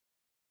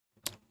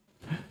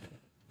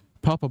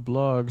Papa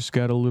Blogs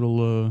got a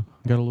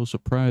little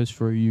surprise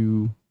for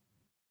you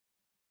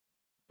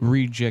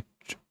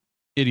reject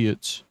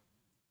idiots.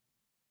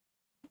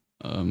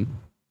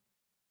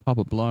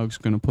 Papa Blog's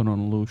gonna put on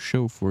a little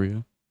show for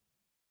you.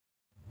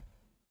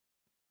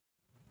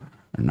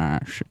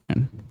 Nice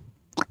and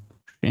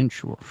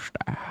sensual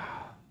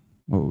style.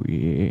 Oh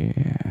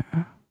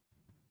yeah.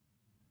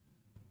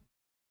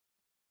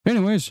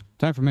 Anyways,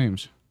 time for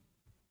memes.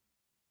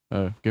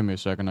 Give me a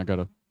second. I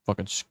gotta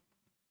fucking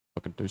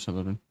do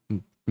something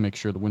and make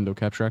sure the window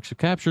capture actually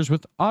captures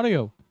with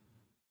audio.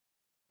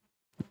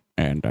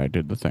 And I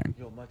did the thing.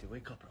 Yo, Marty,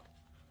 wake up, bro.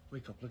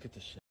 Wake up. Look at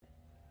this shit.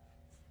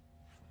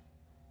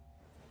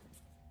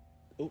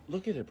 Oh,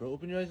 look at it, bro.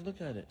 Open your eyes and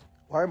look at it.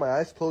 Why are my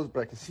eyes closed,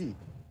 but I can see?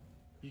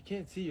 You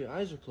can't see. Your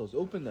eyes are closed.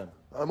 Open them.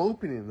 I'm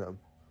opening them.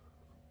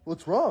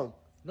 What's wrong?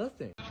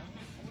 Nothing.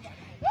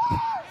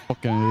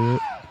 Fucking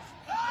idiot.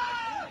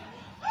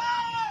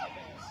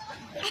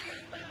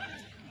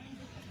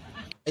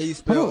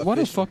 Why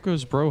the fuck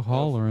is bro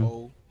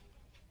hollering?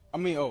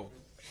 That's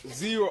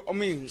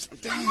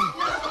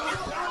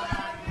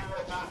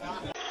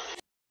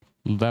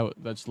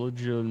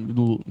legit.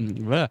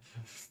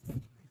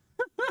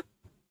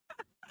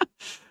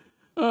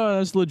 Oh,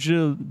 that's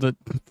legit. The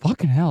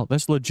fucking hell.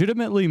 That's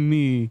legitimately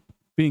me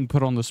being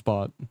put on the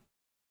spot.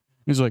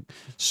 He's like,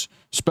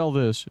 spell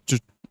this.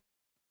 Just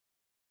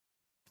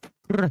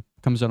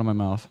comes out of my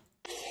mouth.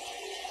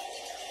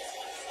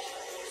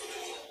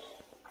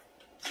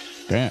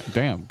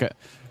 Damn.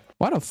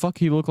 Why the fuck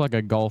he look like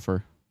a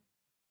golfer?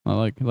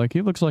 Like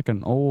he looks like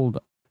an old,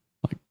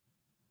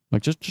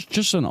 like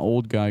just an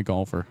old guy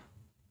golfer.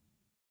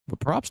 But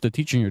props to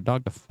teaching your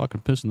dog to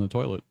fucking piss in the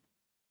toilet.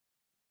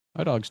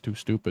 My dog's too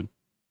stupid.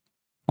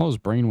 All his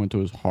brain went to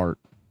his heart.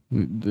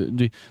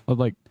 Like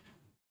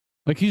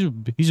he's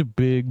a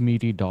big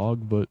meaty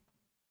dog, but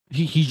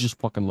he just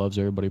fucking loves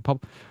everybody.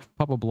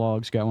 Papa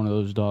Blog's got one of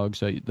those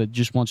dogs that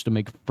just wants to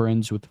make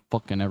friends with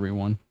fucking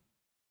everyone.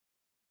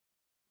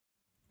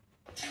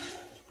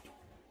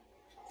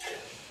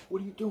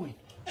 What are you doing?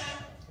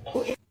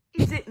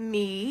 Is it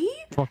me?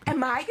 Fuck.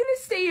 Am I gonna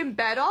stay in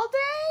bed all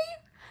day?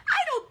 I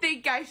don't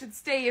think I should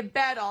stay in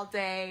bed all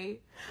day.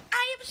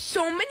 I have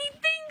so many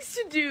things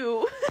to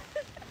do.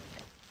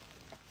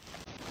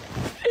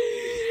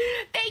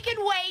 They can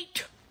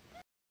wait.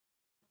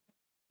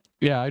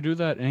 Yeah, I do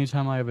that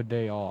anytime I have a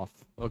day off,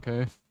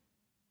 okay?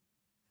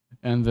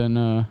 And then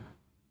I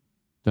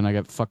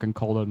get fucking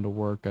called into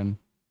work and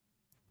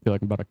feel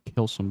like I'm about to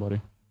kill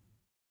somebody.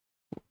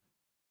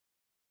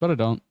 But I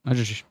don't. I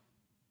just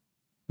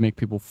make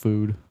people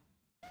food.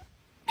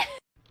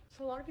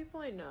 So a lot of people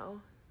I know,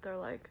 they're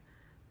like,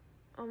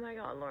 oh my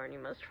god, Lauren, you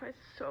must try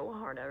so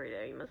hard every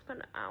day. You must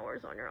spend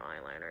hours on your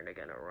eyeliner to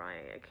get it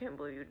right. I can't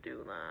believe you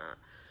do that.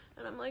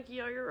 And I'm like,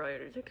 yeah, you're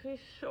right. It takes me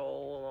so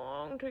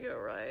long to get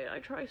right. I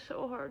try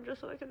so hard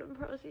just so I can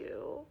impress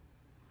you.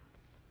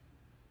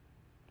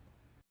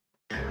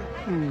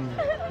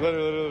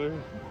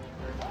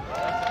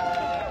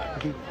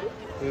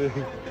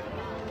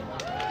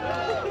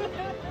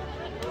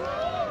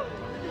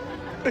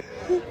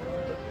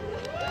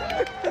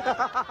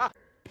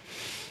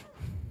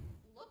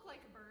 Look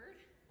like a bird.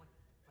 But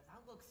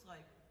that looks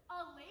like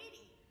a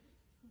lady.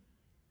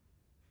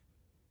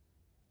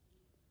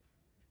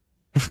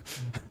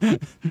 Come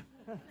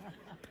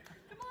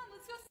on,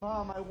 let's go.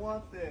 Mom, I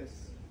want this.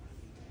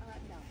 No.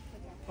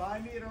 Buy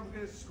me it or I'm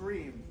gonna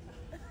scream.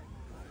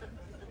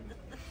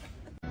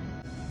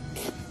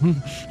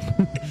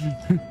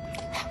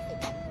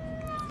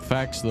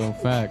 Facts, though.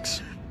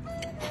 Facts.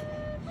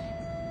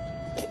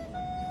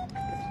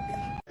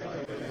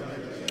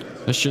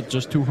 This shit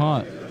just too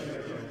hot.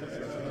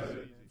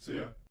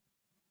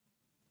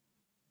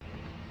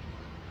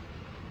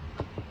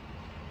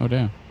 Oh,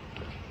 damn.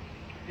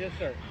 Yes,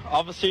 sir.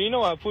 Officer, you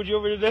know I pulled you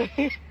over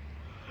today?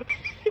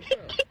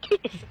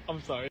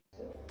 I'm sorry.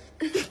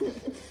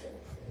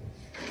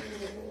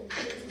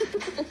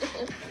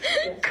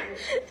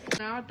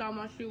 Now I thought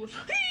my shoe was...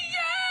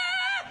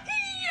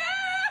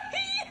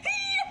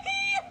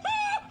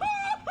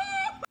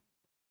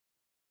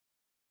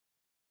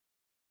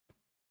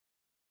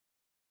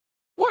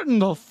 What in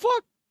the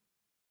fuck?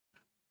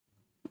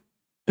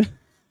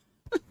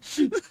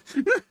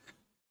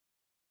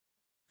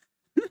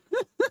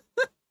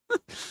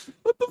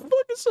 What the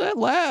fuck is that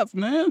laugh,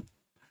 man?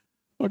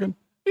 Fucking.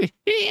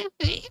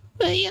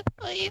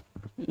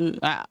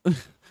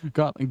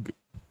 God.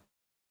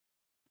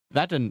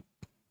 That didn't.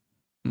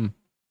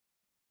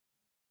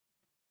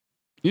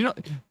 You know,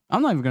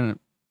 I'm not even gonna.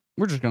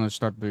 We're just gonna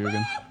start the video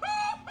again.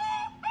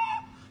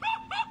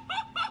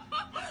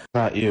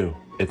 Not you.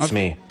 It's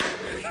me.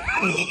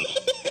 Is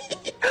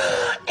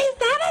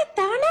that a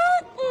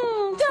donut?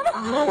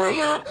 Oh my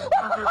god.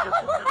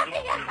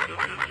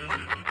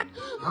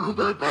 Oh,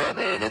 my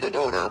Batman in the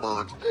donut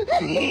box.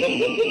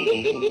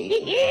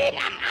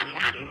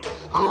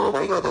 Oh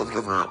my god, that's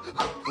good.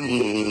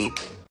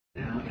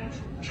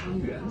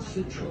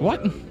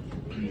 What?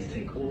 Please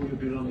take all your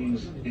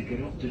belongings and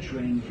get off the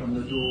train from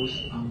the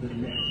doors on the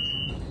left.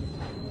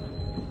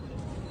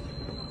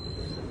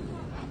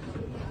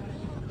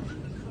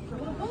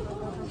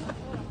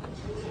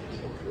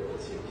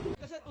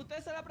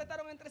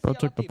 Bro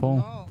took the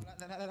pole.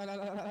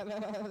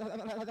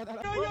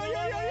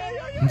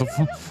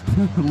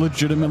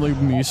 Legitimately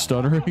me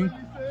stuttering.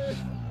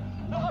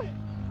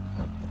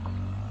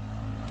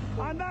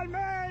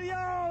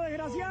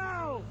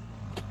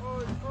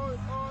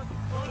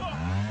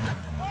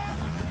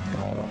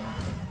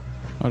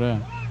 Oh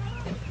damn.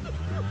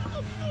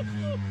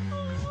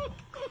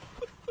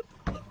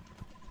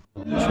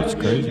 Shit's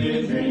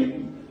crazy.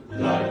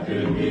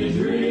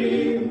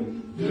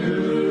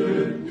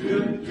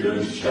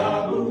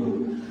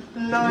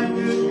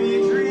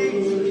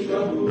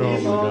 Oh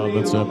my god,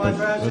 that's epic.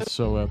 That's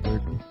so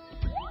epic.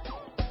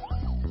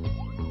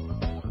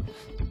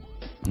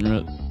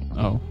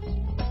 Oh.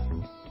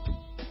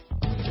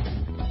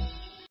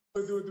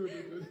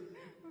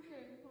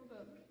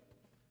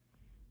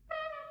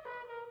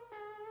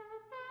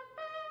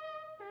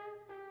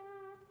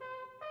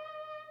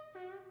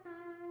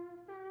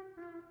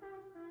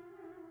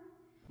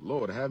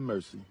 Lord have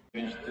mercy.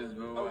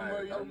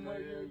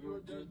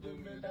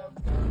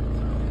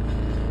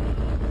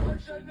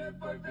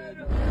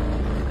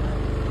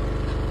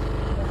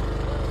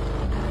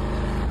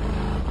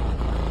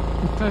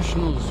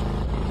 Professionals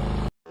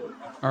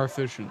are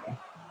efficient.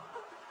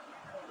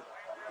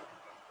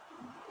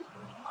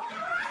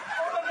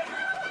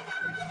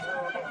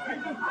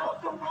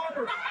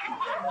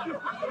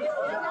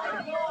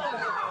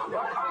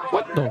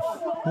 What the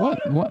f- what?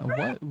 What?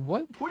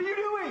 What are you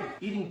doing?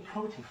 Eating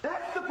protein.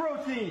 That's the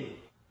protein!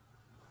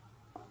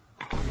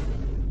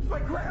 It's my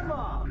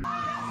grandma!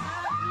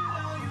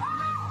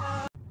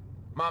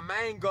 My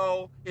main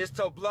goal is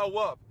to blow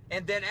up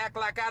and then act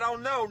like I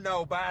don't know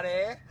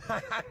nobody.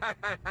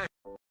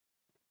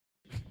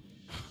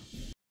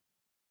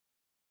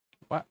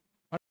 What?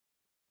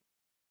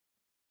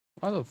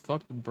 Why the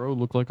fuck did bro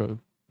look like a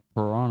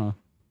piranha?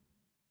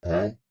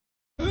 Huh?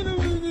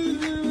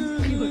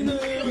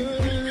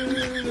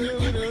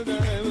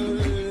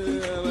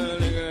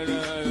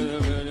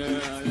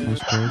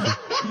 That's crazy.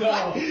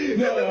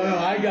 No,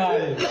 I got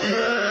it.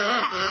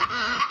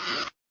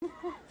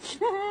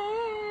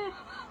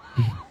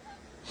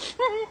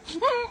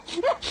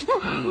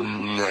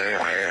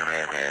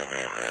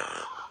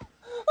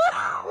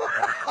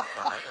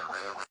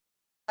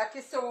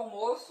 Aqui seu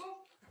almoço.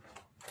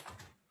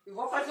 E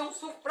vou fazer um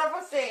suco pra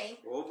você, hein?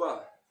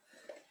 Oba!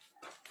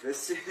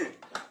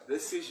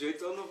 Desse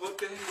jeito eu não vou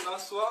terminar a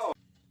sua aula.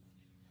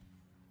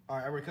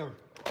 Alright, I recovered.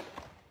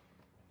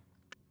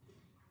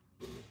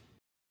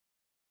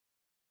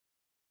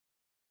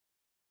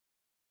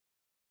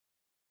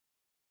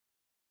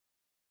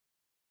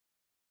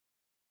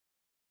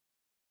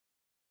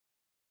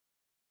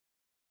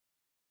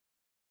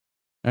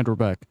 And we're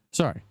back.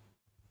 Sorry.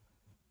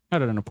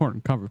 Had an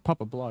important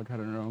Papa Blog had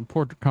an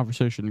important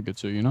conversation to get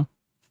to, you know?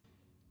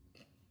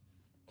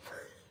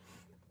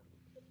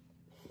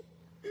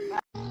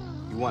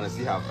 You want to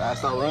see how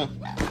fast I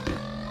run?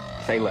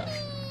 Say left.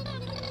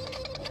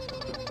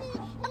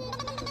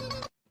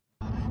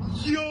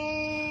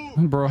 Yo!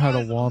 Bro had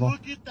a waddle.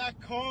 Look at that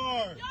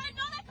car! Yo, I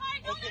know that car, I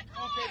know that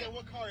car! Okay, then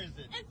what car is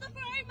it? It's the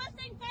Ferrari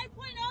Mustang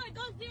 5.0. It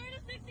goes 0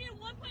 to 60 in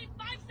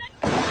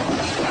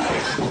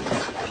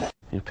 1.5 seconds.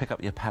 You pick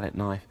up your palette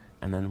knife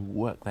and then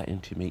work that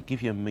into your meat.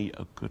 Give your meat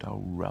a good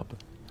old rub.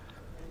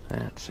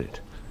 That's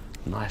it.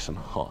 Nice and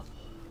hot.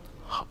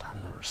 Hot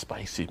and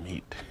spicy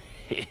meat.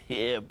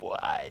 Yeah,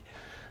 boy.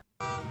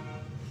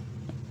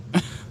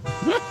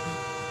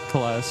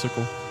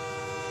 Classical.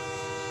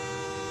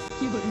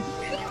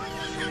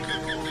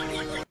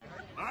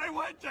 I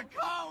went to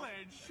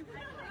college.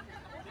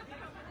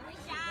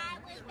 Wish I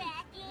was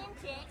back in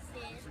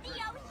Texas. The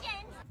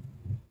ocean.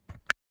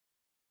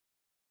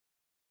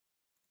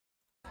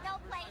 No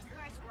place for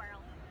a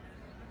squirrel.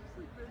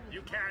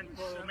 You can't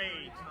fool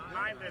me.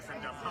 I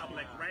listen to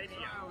public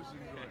radio.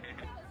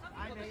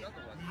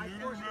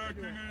 New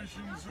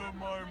machinations of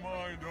my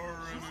mind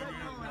are enemy.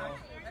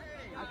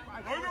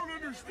 I don't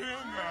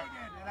understand that.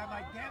 And I'm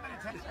like, damn it,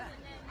 it's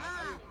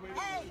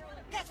hey,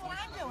 guess what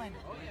I'm doing?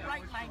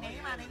 Write my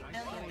name on 8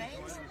 billion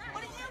things.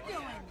 What are you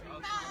doing?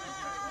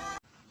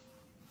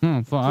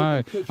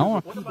 Fine. I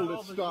want. People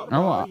that stop I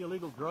want.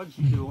 Illegal drugs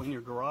you do in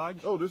your garage?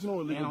 Oh, there's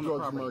no illegal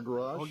drugs in my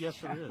garage. Oh, yes,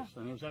 there is.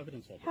 And there's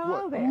evidence of it.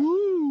 Hello there.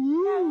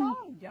 Hello,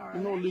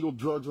 There's no illegal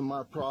drugs on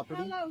my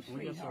property. Hello,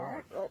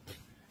 sweetheart.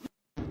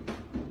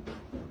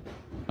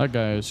 That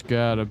guy's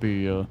gotta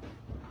be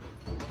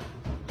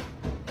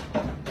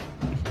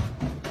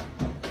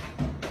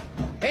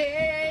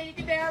Hey, you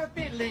get down the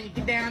fiddle and you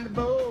get down the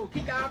bow.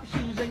 Kick off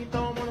your shoes and you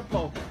throw them on the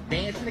floor.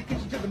 Dance in the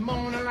kitchen till the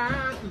morning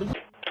light.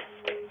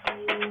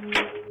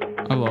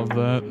 I love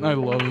that. I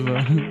love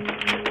that.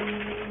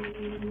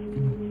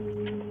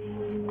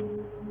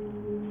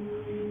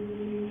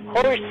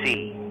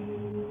 Horsey.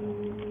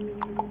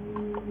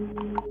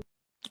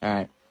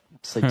 Alright.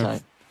 Sleep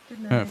tight.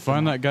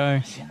 Find that guy.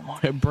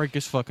 Hey, break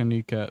his fucking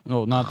kneecap.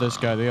 No, not this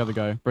guy. The other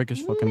guy. Break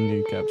his fucking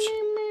kneecaps.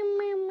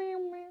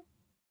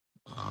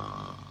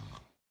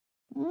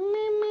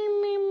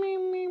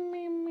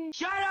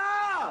 Shut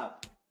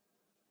up!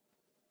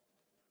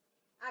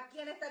 ¿A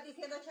quién estás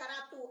diciendo shut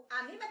up tú?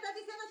 ¿A mí me estás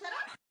diciendo shut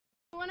up?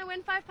 Want to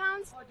win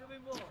 £5?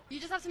 You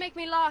just have to make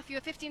me laugh. You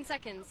have 15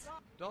 seconds.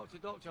 Doctor,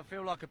 I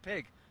feel like a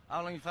pig.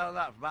 How long you felt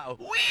that? For about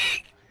a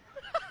week?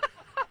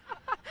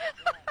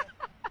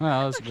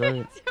 Wow, that's great.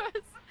 It's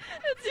yours.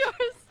 It's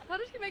yours. How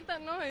did he make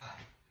that noise?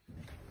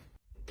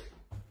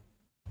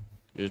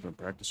 He's been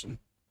practicing.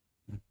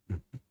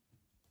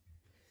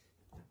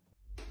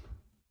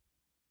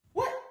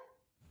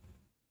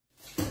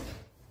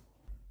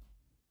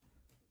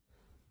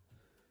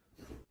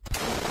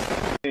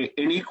 Hey,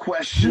 any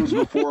questions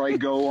before I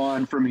go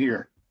on from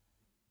here?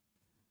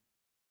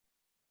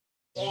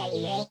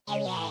 Great.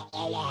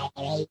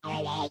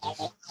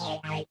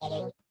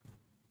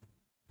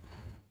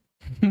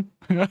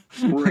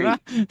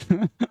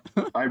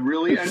 I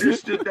really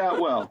understood that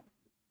well.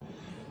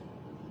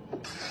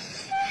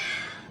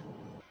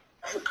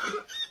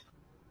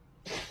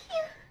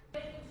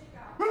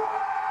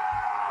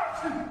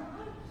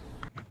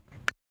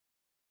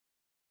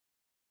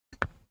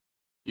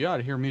 You ought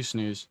to hear me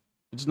sneeze.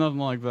 It's nothing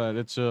like that.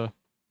 It's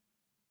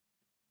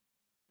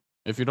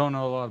if you don't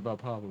know a lot about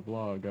Papa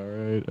Blog,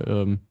 alright,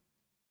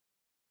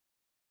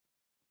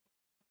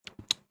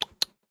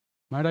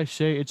 might I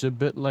say it's a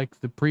bit like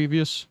the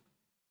previous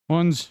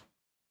ones?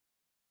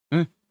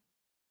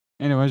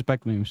 Anyways,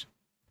 back to news.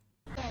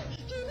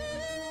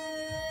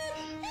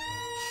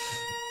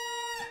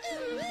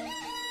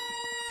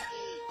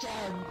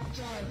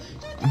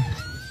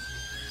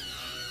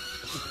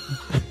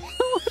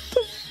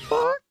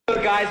 So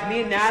guys,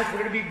 me and Naz, we're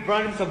gonna be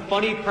running some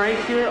funny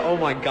pranks here. Oh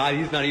my god,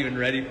 he's not even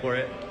ready for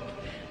it.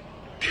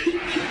 Hey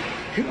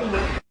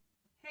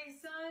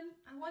son,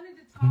 I wanted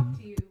to talk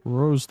to you.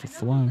 Rose the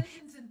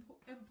Flash. Religion's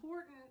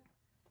important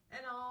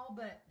and all,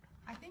 but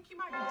I think you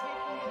might be taking it.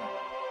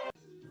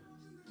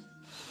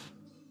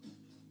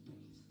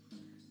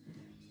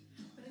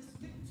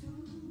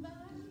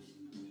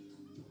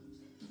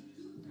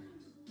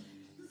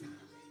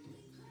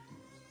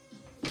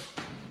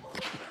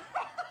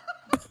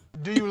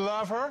 Do you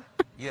love her?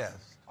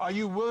 Yes. Are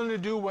you willing to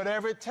do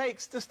whatever it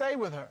takes to stay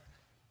with her?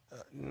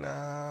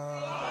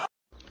 No.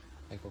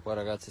 Ecco qua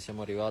ragazzi,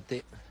 siamo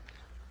arrivati.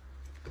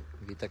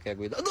 Vita che ha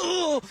guidato.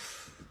 No!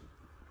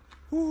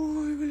 Do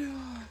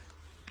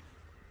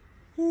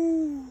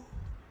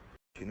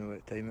you know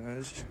what time it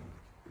is?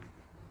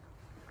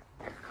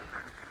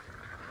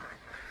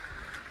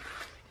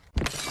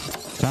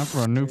 Time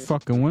for a new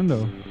fucking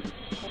window.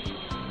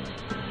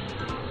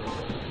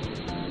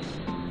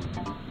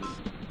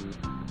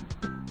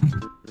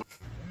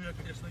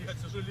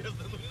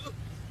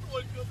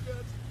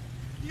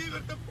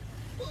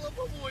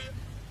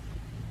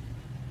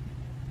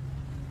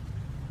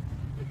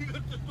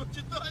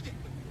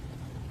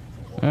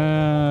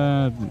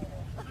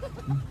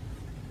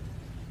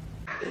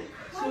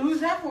 So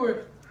who's that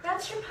for?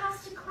 That's your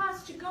pass to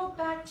class to go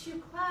back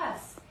to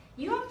class.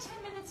 You have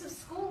 10 minutes of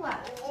school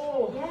left.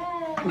 Oh.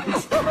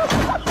 Yes.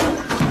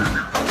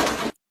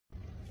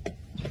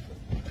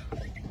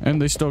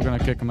 And they still gonna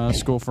kick him out of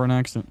school for an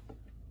accident.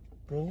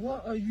 Bro,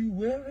 what are you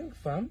wearing,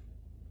 fam?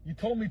 You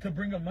told me to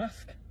bring a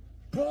mask.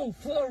 Bro,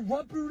 for a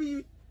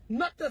robbery,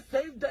 not to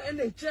save the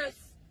NHS.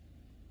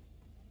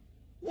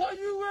 What are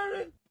you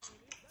wearing?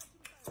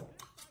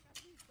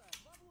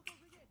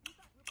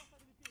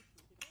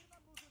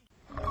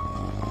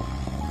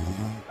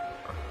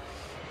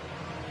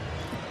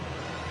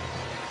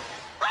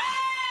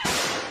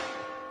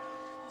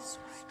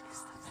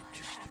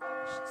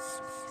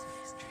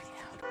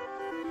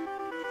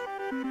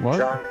 What?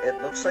 John,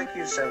 it looks like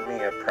you sent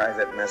me a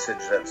private message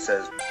that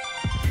says...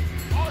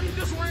 Oh, you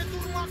just ran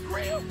through my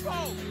grill,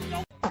 bro!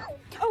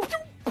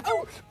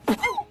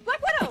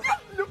 Black Widow!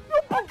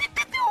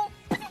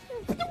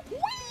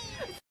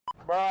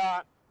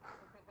 Bruh.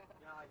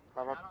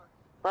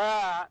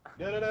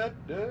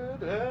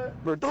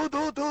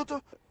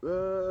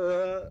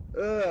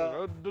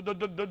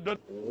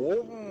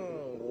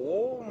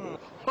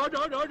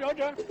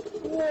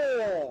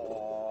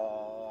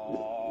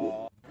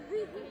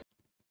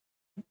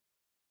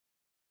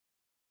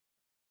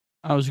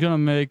 I was gonna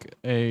make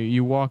a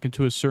you walk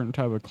into a certain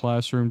type of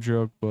classroom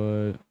joke,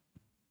 but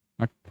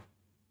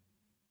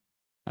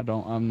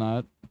I'm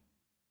not.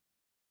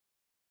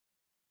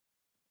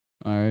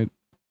 Alright.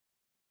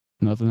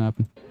 Nothing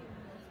happened.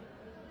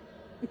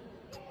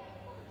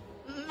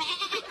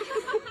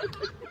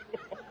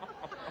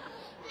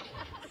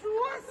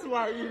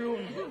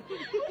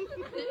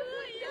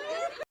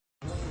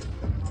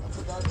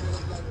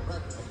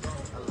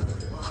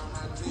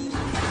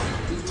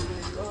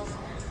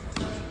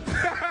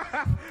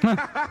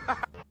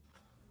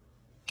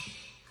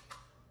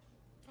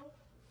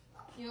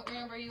 You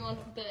remember you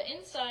want the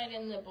inside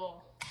in the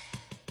bowl.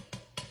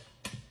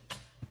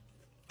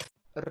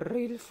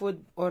 Real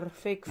food or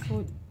fake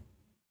food?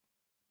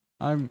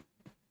 I'm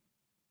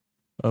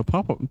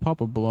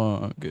Papa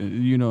Blanc.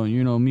 You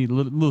know me,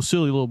 little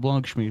silly little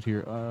Blanc Schmidt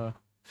here.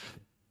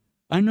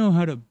 I know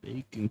how to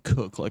bake and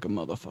cook like a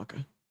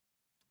motherfucker.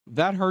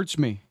 That hurts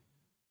me.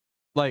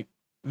 Like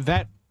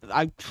that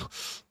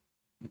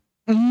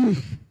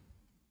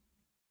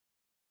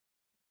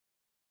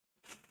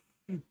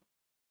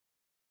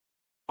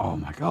Oh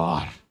my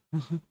god.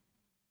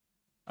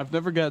 I've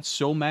never got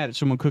so mad at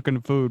someone cooking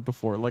food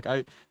before. Like,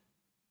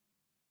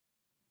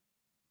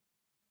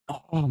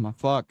 oh my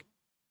fuck.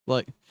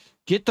 Like,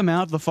 get them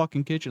out of the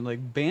fucking kitchen.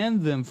 Like,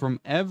 ban them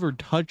from ever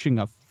touching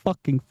a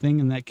fucking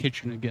thing in that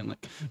kitchen again.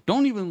 Like,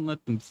 don't even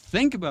let them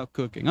think about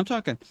cooking. I'm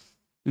talking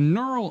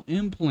neural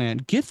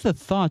implant. Get the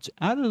thoughts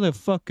out of their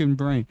fucking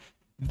brain.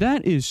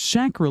 That is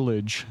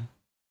sacrilege.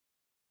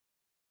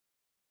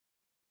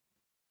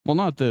 Well,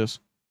 not this.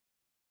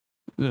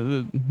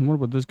 What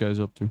about this guy's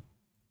up to?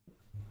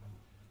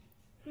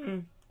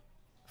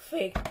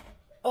 Fake.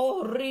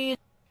 Oh, real.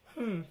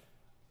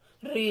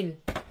 Real.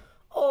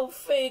 Oh,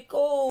 fake.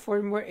 Oh.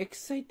 For more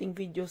exciting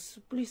videos,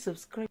 please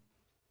subscribe.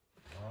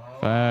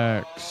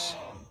 Facts.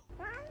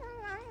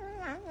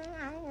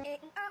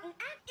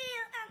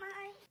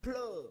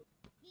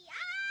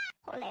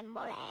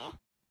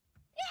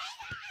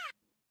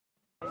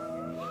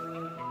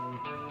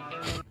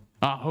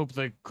 I hope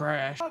they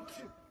crash.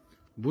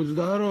 Будь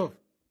здоров.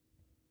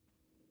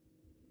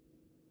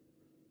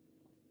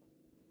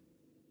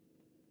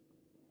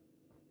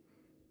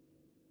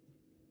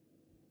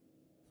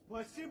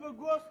 Спасибо,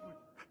 Господи.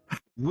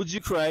 Would you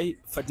cry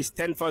for this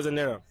 10,000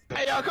 naira?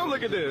 Hey, y'all, come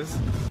look at this.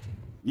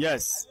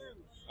 Yes.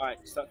 All right,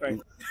 stop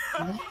crying.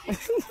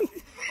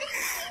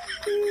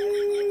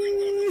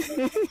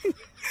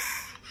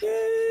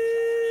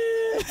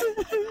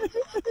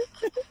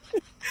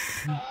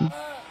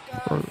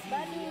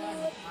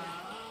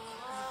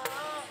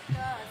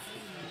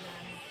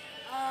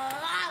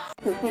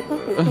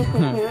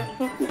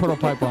 Put a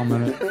pipe bomb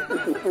in it.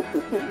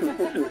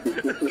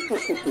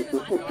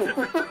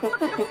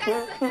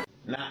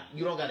 Nah,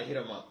 you don't gotta hit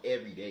them up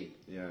every day.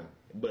 Yeah.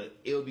 But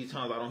it'll be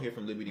times I don't hear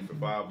from Liberty for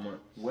 5 months.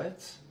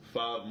 What?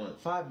 5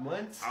 months. 5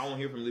 months? I don't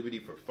hear from Liberty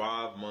for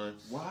 5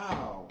 months.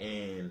 Wow.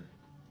 And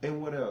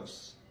what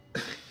else?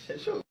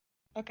 Sure.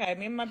 Okay,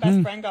 me and my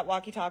best friend got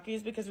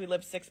walkie-talkies because we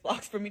live 6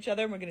 blocks from each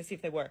other, and we're gonna see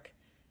if they work.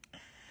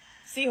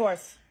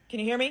 Seahorse, can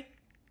you hear me?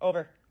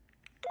 Over.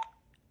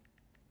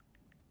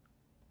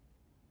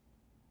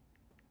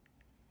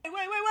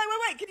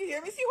 Wait, can you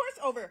hear me, Seahorse?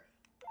 Over.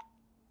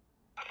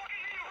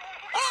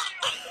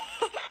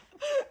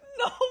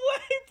 No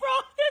way, bro,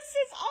 this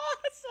is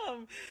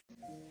awesome!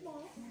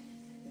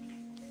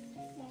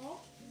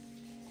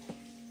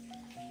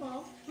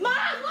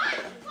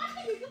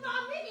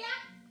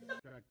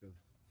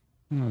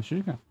 Oh,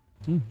 she got.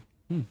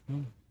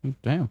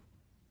 Damn.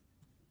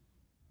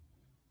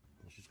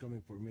 She's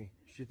coming for me.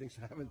 She thinks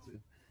I haven't.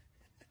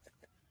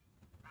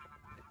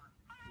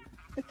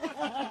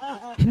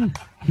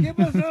 Give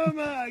us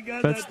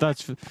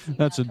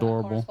that's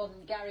adorable.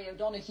 Correspondent Gary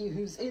O'Donoghue,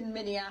 who's in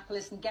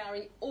Minneapolis, and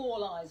Gary,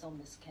 all eyes on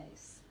this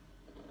case.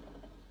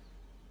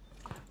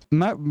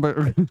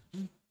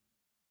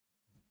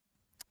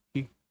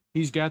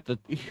 He's got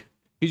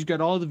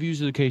all the views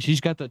of the case.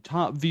 He's got the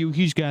top view.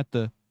 He's got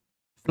the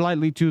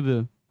slightly to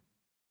the.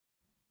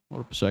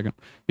 Hold up a second.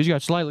 He's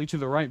got slightly to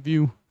the right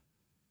view.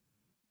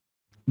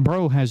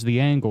 Bro has the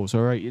angles.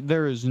 All right,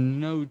 there is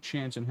no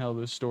chance in hell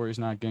this story is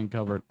not getting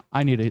covered.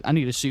 I need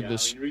to see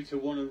this. I mean, Rita,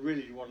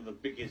 really one of the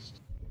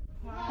biggest.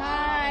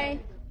 Hi.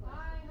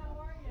 Hi, how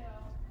are you?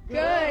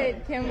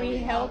 Good. Can we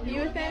help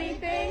you with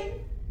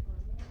anything?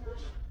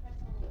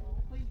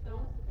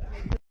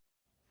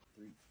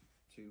 3,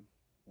 2,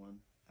 1,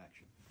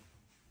 action.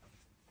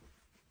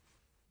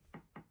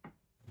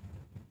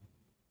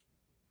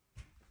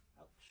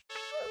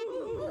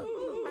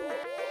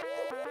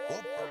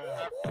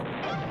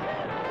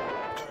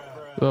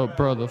 Oh,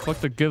 bro, the fuck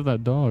to give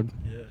that dog?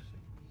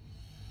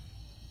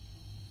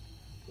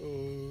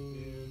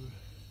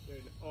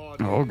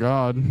 Oh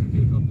God.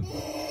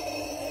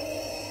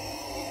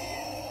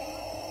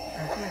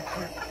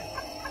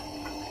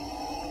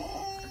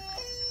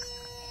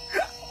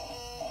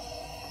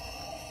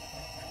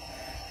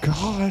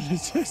 God,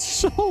 it's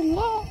so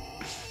long.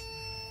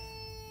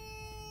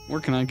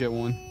 Where can I get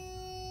one?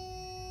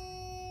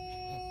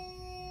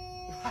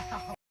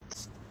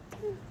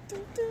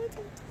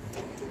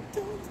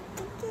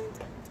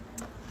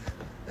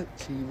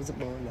 She was a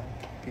boy like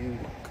a beauty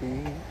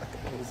queen, like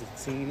I was a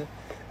Tina.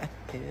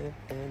 And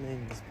her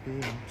name was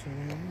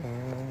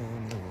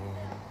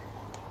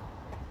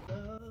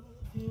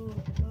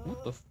What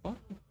the fuck?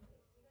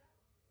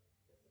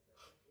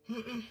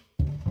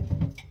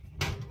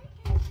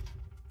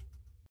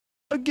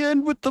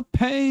 Again with the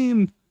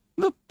pain.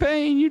 The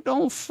pain. You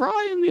don't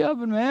fry in the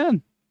oven,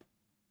 man.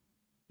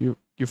 You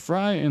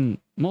fry in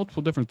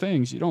multiple different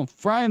things. You don't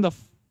fry in the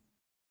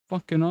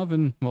fucking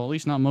oven. Well, at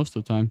least not most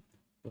of the time.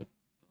 But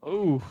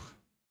oh,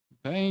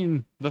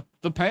 pain. The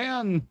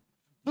pan.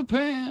 The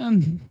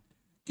pan.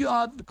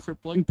 God, the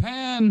crippling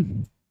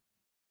pan.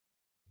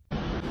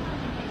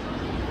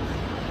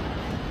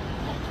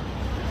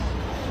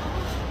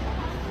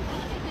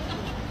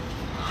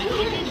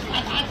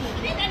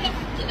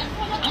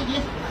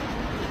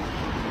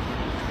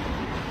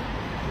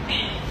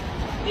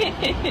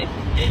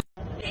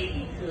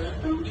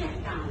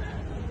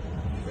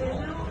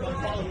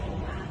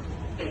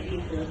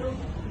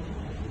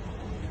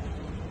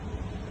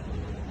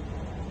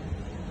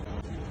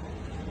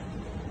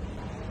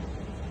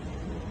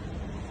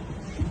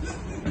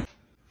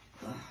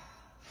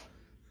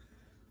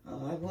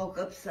 woke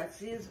up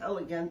sexy as hell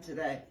again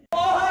today.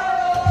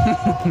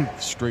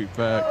 Straight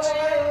facts.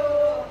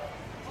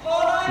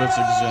 That's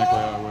exactly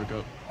how I wake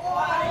up.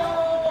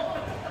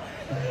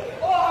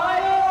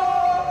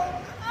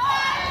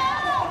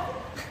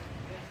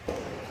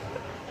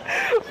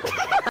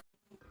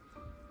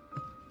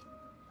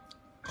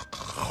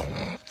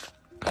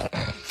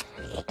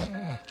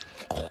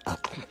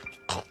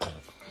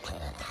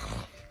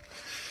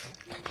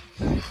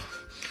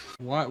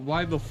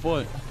 Why the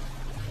foot?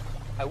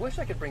 I wish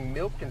I could bring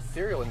milk and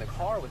cereal in the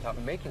car without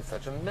making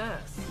such a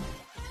mess.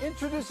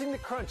 Introducing the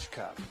Crunch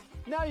Cup.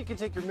 Now you can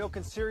take your milk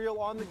and cereal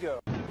on the go.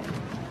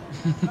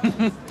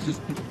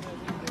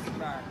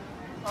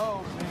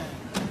 Oh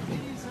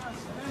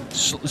man.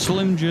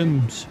 Slim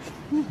Jims.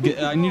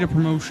 I need a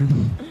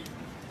promotion.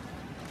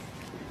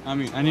 I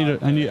mean, I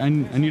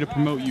need to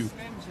promote you.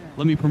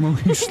 Let me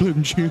promote you,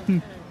 Slim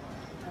Jim.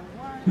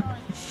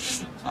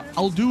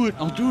 I'll do it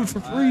for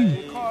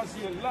free.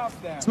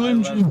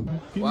 Slim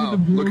Jim. Wow,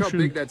 look how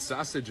big that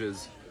sausage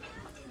is.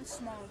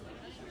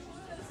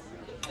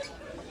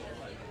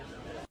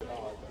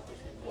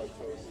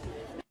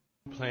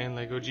 Playing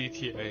Lego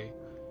GTA.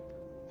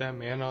 That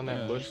man on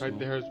that bush right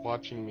there is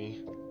watching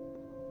me.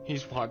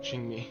 He's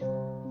watching me.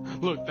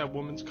 Look, that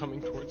woman's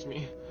coming towards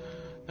me.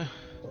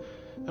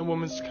 That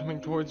woman's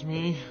coming towards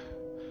me.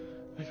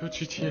 Lego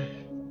GTA.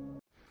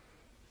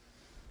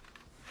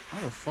 How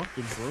the fuck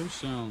did bro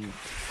sound?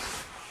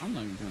 I'm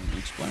not even gonna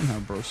explain how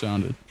bro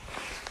sounded.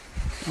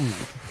 Sound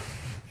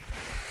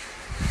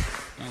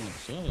like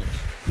sus.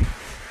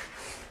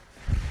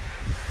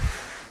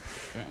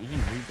 Yeah, he's in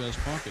weak ass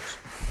pockets.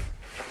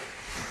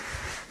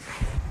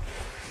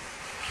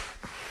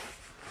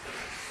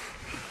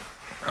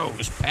 Bro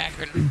was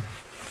packing.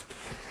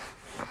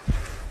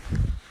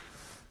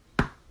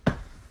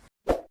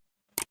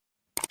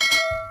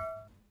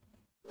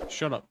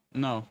 Shut up.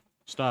 No.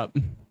 Stop.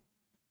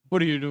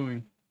 What are you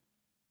doing?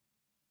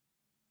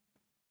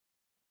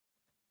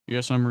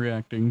 Yes, I'm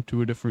reacting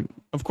to a different...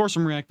 Of course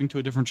I'm reacting to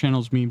a different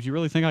channel's memes. You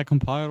really think I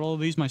compiled all of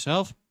these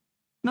myself?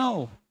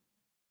 No.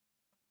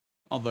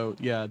 Although,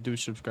 yeah, do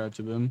subscribe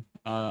to them.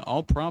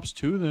 All props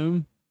to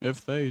them.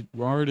 If they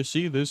were to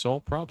see this,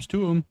 all props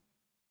to them.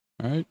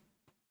 Alright?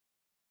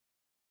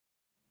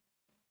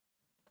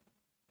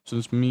 So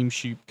this meme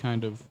sheep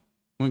kind of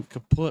went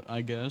kaput,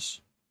 I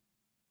guess.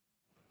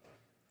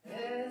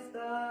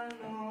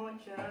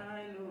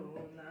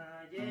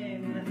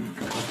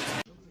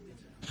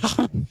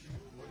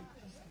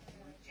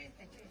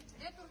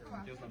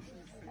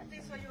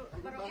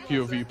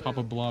 POV,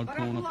 Papa Blog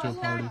pulling up to a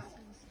party.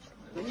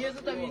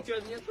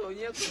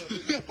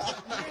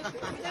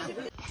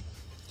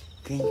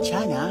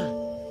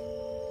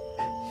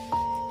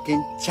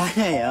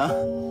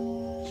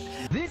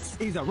 This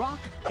is a rock,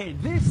 and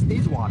this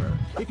is water.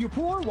 If you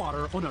pour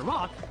water on a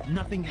rock,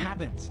 nothing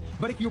happens.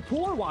 But if you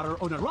pour water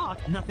on a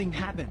rock, nothing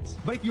happens.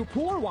 But if you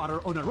pour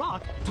water on a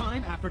rock,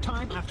 time after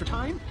time after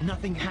time,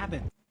 nothing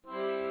happens.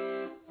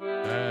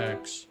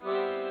 X.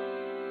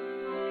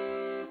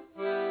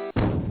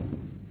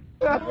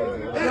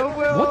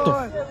 What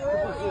the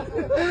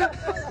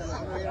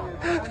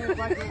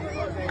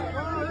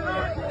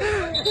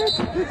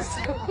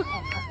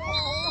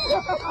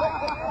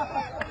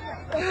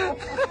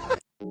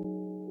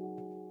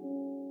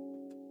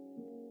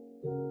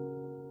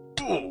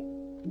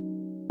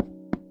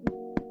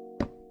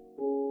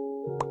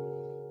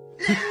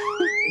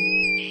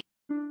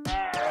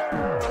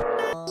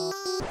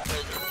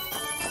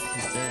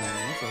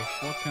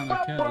What kind of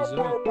cat is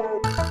that?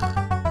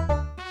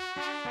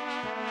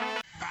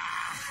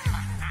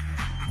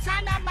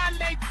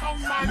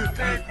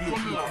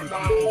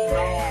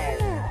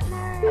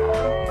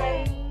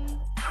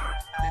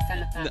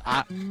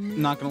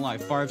 I'm not gonna lie,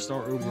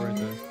 5-star Uber right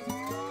there.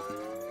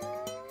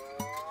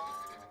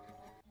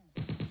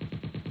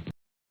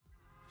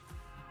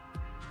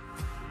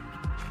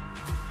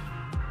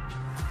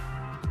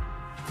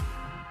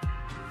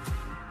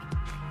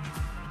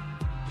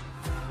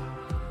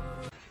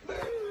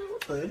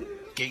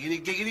 Giggity,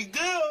 giggity,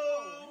 go!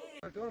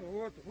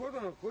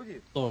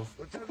 Oh.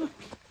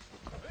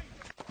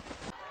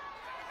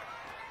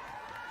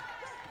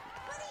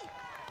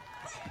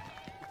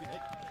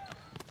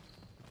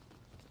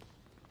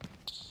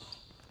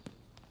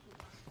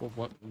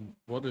 Well,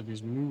 what are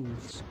these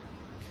moves?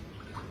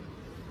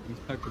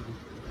 Impeccable.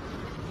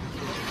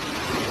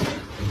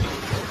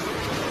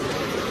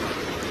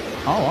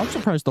 Oh, I'm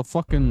surprised the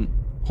fucking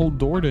whole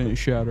door didn't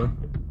shatter.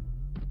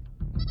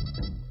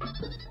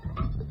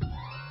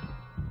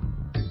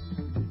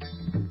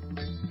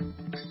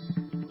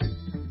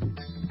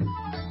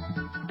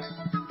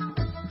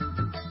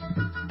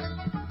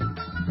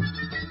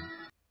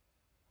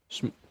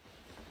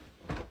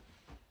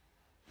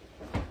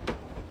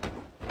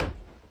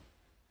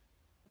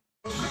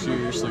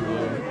 Seriously,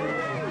 though.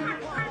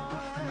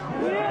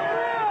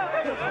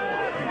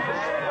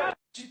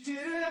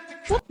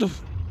 What the?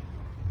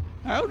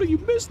 How do you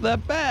miss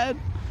that bad?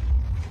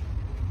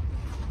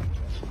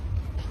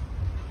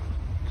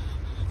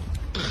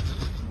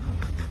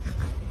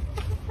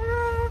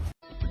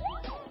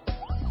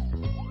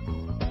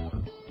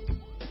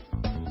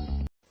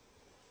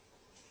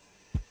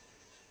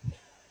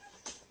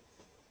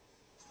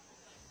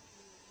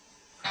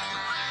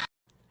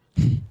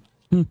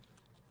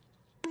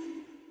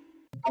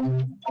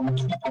 I'm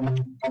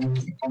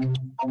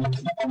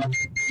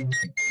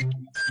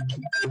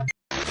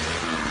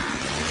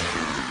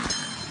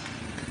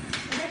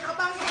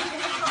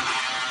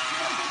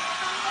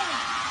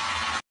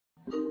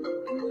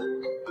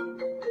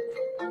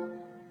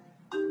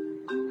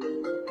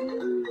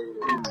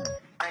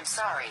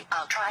sorry,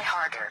 I'll try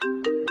harder.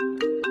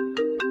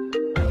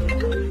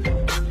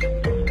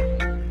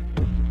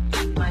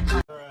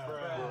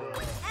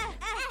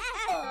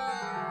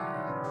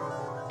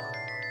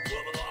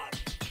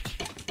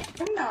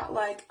 I'm not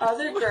like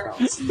other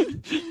girls.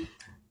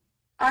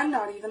 I'm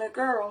not even a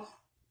girl.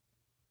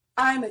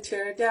 I'm a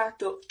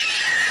pterodactyl.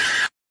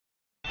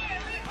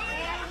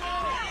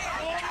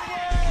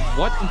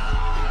 What?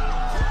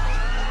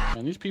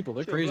 Man, these people,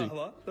 they're crazy.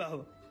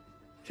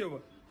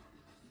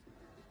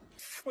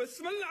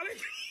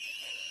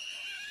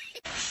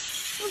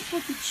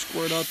 Fucking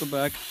squirt out the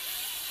back.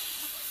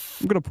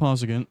 I'm gonna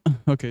pause again.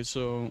 Okay,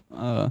 so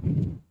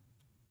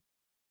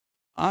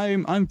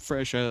I'm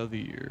fresh out of the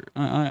year.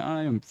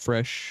 I am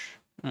fresh.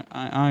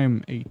 I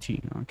am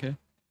 18. Okay,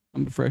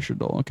 I'm a fresh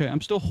adult. Okay,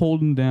 I'm still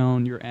holding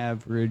down your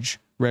average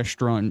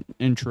restaurant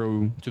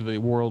intro to the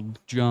world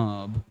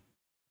job.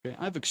 Okay,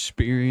 I've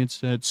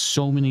experienced that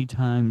so many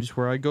times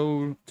where I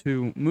go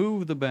to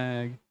move the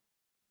bag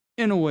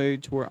in a way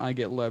to where I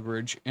get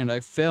leverage and I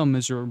fail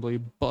miserably,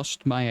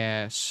 bust my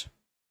ass.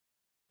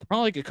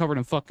 Probably get covered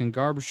in fucking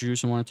garbage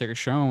juice and want to take a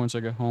shower once I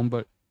get home,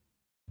 but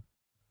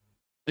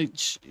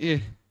it's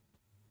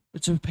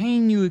a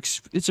pain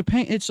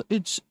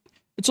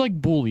it's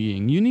like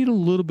bullying. You need a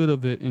little bit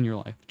of it in your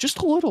life, just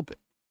a little bit,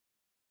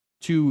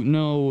 to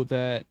know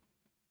that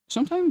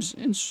sometimes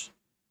to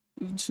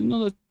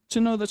know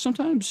that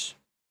sometimes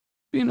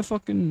being a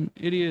fucking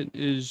idiot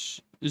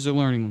is a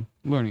learning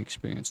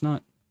experience,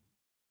 not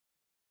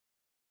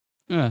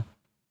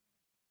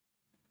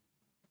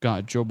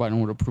God, Joe Biden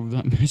would approve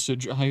that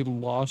message. I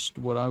lost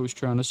what I was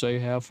trying to say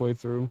halfway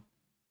through.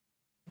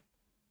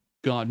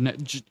 God,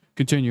 just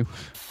continue.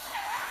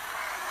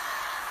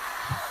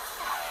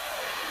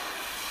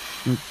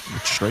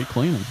 Straight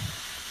cleaning.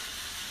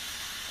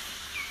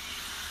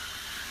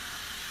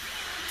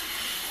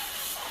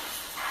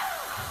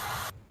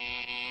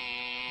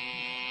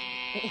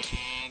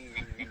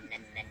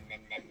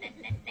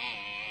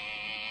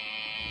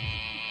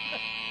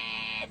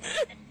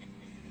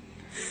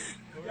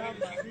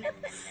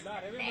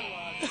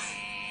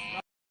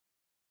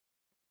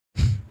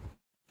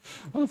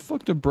 How the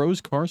fuck did bro's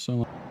car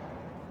sound like?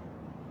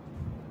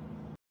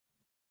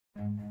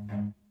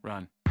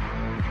 Run.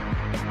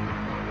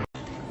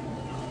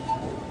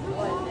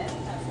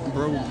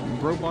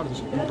 Bro bought his.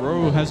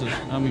 Bro has a.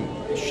 I mean,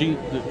 she.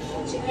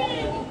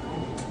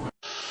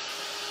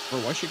 Bro,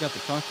 why she got the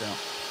cock out?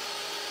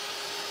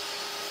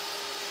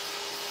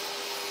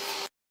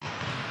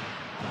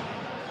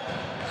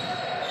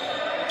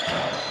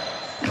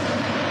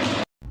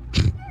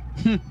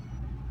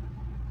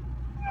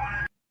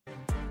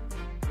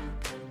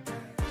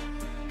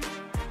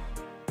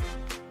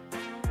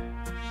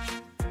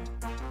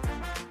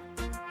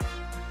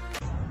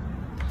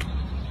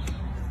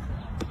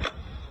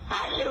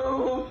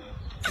 Hello.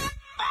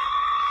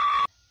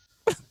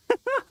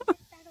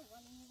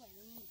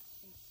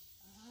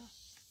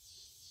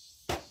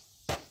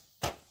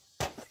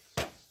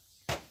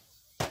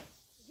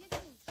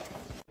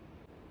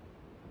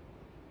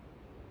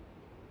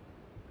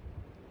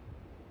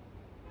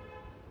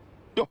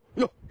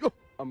 Yo,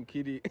 I'm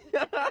kidding.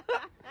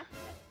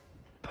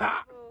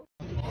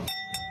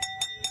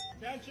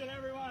 Attention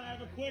everyone, I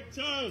have a quick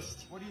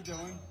toast. What are you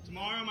doing?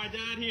 Tomorrow my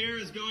dad here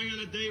is going on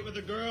a date with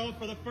a girl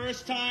for the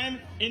first time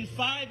in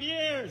 5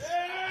 years.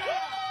 Yeah!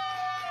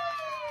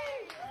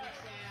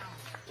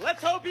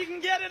 Let's hope you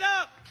can get it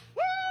up.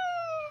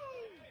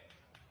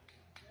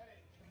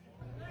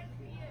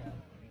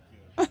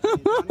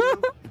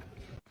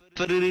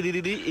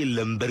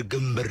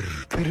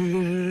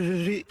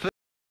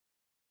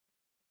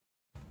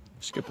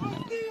 Skipping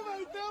that.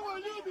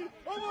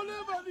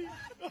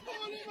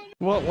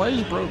 Well, why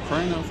is bro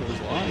crying out for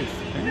his life?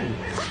 Damn.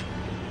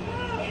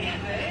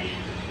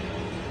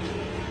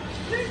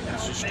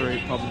 That's a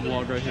straight public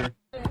vlog right here.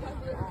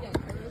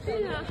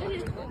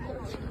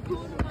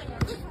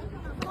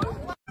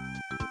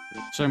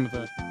 Same with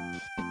that.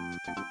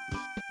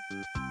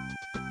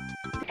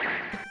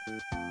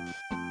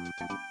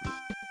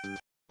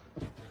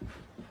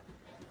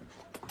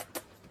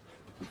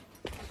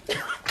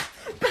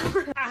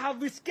 I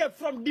have escaped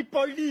from the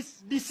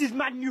police. This is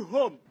my new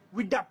home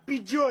with the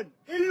pigeon.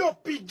 Hello,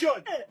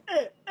 pigeon.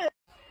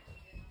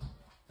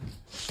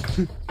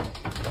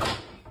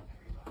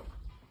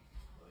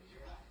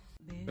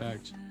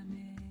 Facts.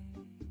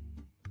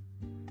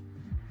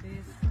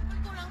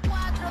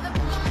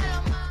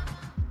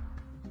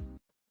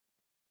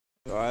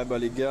 Ouais, bah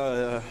les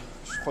gars,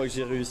 je crois que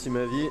j'ai réussi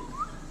ma vie.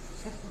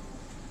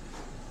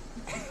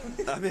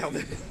 Ah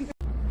merde.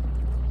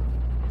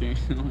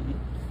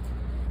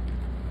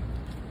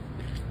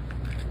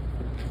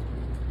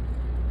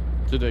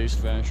 Today's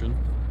fashion.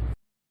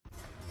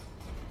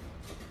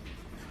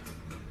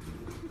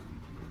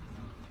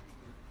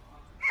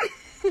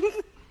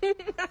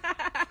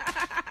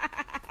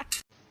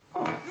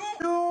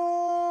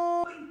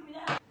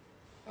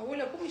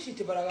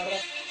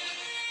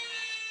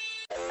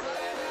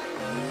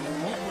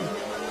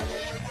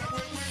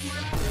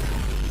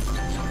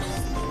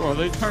 Or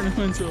they turn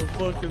him into a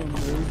fucking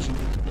emoji.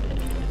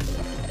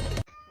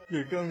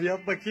 Gökhan bir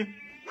yap bakayım.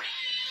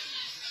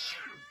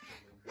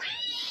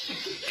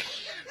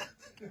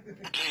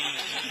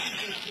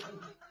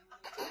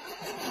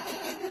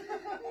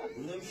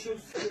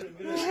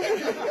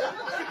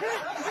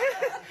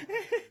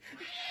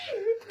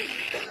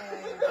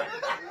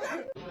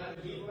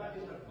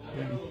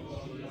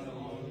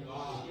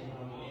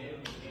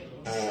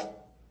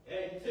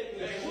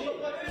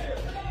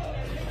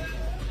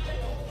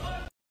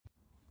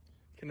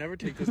 Can never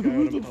take this guy out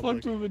Who in the public.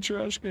 fuck threw the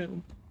trash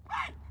can?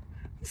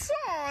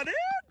 Saw, dude!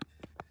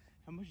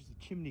 How much does a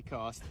chimney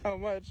cost? How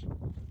much?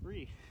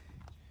 Free.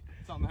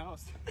 It's on the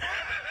house.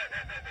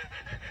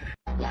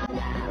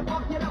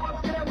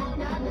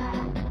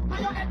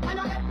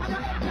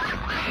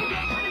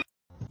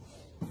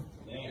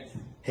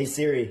 Hey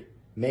Siri,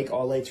 make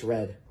all H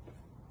red.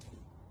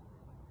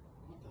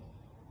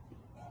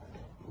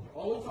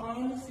 All the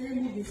time,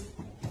 Siri, this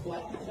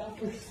black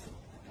choppers.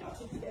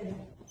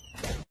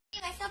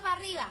 Eso para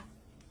arriba.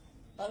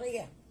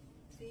 Arriba.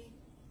 Sí.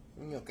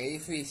 Coño, qué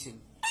difícil.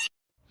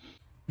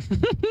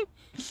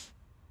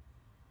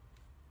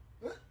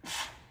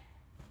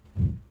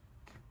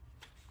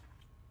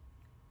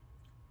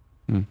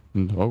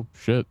 Oh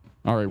shit!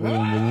 All right, we're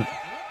in it.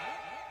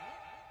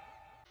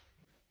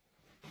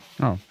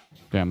 Oh,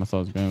 damn! I thought it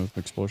was gonna end with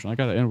an explosion. I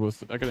gotta end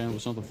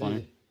with something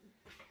funny.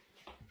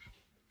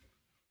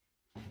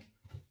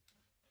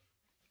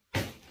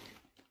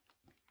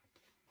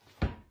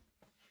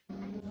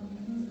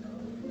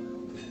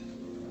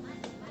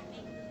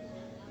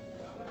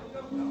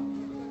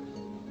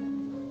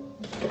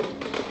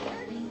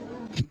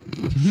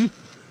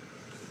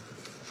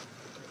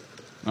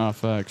 Ah,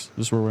 facts.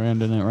 This is where we're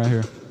ending it right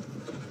here.